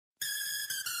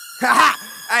Haha!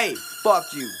 Hey,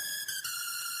 fuck you.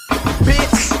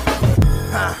 Bitch!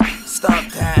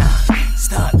 Stomp down.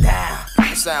 Stomp down.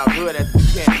 That sound good at the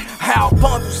beginning. How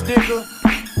bundles, nigga?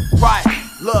 Right,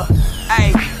 look,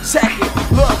 hey, check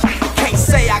it, look. Can't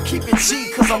say I keep it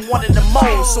G cause I'm one of the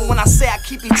most. So when I say I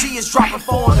keep it G, it's dropping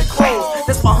 400 clothes.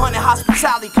 That's for honey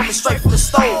hospitality coming straight from the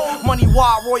stove. Money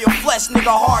wild, royal flesh,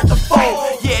 nigga hard to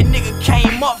fold. Yeah, nigga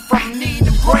came up from needing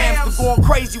them grams to going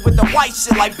crazy with the white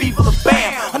shit like Beaver the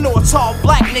Bam. I know a tall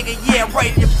black nigga, yeah,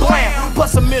 ready to blam.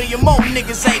 Plus a million more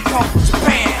niggas ain't come from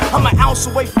Japan. I'm an ounce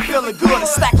away from feeling good, a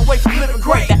stack away from living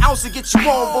great. The ounce will get you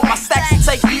on, but my stacks will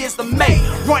take years to make.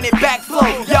 Run it back flow,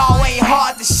 y'all ain't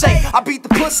hard to shake. I beat the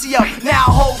pussy up, now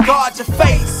hold guard your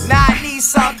face. Now I need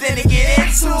something to get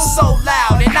into, so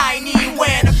loud, and I ain't even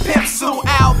wearing a pimp suit.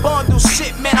 Out bundle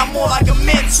shit, man, I'm more like a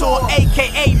mentor,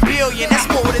 aka billion, that's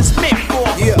more what it's meant for.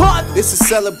 Yeah, it's a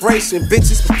celebration,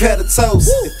 bitches prepare to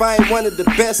toast. If I ain't one of the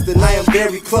best, then I am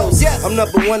very close. I'm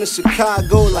 #1 in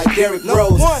Chicago like Derrick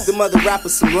Rose. Them other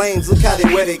rappers some lames, look how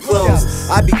they wear their clothes.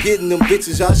 I be getting them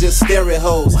bitches, y'all just stare at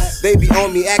hoes. They be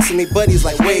on me asking they buddies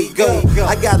like, where you go?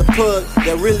 I got a plug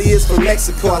that really is from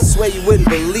Mexico. I swear you wouldn't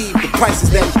believe the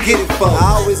prices that we get it for.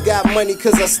 I always got money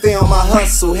cause I stay on my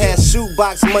hustle. Had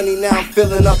shoebox money, now I'm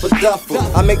filling up a duffel.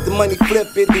 I make the money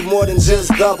flip, it do more than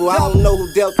just double. I don't know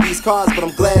who dealt these cards, but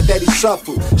I'm glad that he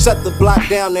shuffled. Shut the block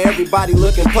down to everybody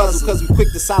looking puzzled, cause we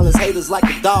quick to silence haters like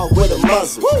a dog with a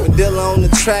muzzle. When Dilla on the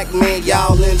track, man,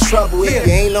 y'all in trouble. If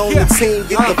you ain't on the team,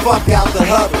 get the fuck out the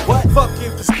huddle. What? Fuck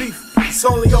if it's beef, it's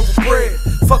only over bread.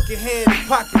 Fuck your hand in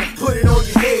pocket and put it on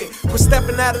your head. Quit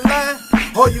stepping out of line,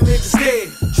 all you niggas dead.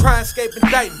 Try and escape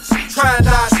indictments, try and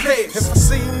dodge feds. If I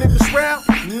see you niggas round,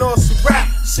 you know it's a rap.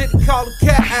 Shit, call them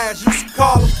cat eyes, used to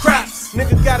call them craps.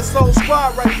 Nigga got his whole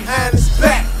squad right behind his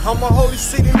back. I'm a holy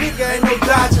city nigga, ain't no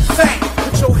dodging fact.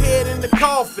 Put your head in the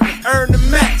coffin and earn the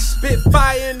match. Spit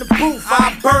fire in the booth,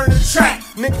 I burn the track.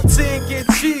 Nigga 10 get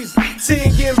cheese,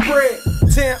 10 getting bread.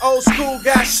 10 old school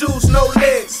got shoes, no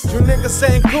legs. You niggas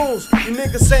ain't goons, you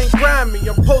niggas ain't grimy.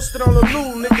 I'm posted on the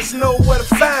loo, niggas know where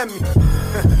to find me.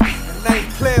 And I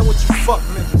ain't playing with you fuck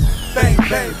niggas. Bang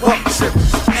bang, buck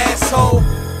trippers, asshole.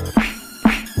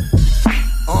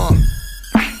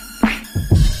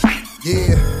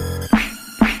 Yeah.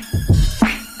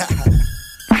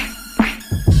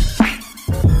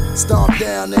 Stomp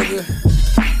down, nigga.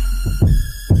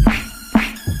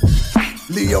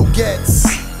 Leo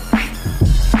GETZ.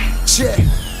 Check.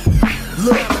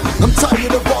 Look, I'm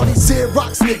tired of all these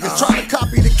Xerox niggas trying to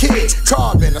copy the kids.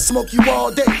 Carbon, I smoke you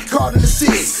all day, card in the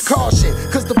cigs. Caution,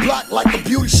 cause the block like a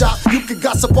beauty shop. You can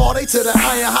gossip all day till the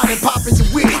iron hot and poppin' your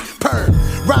wig. Perm,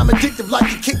 rhyme addictive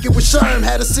like you kick it with Sherm.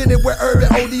 Had a sitting where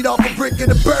Irvin OD'd off a brick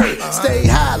and a bird. Stay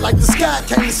high like the sky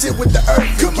came to sit with the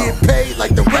earth. You get paid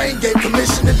like the rain gave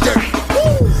commission to dirt.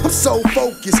 I'm so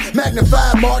focused,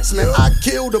 magnified marksman. I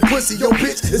killed a pussy, your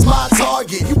bitch is my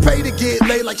target. You pay to get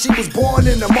laid like she was born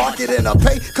in the market, and her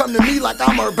pay come to me like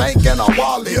I'm her bank and her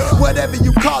wallet. Whatever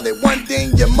you call it, one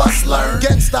thing you must learn.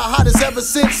 GETZ the hottest ever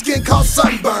since skin called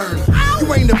sunburn.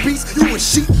 You ain't a beast, you a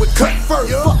sheep with cut fur.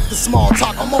 Fuck the small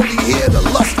talk, I'm only here to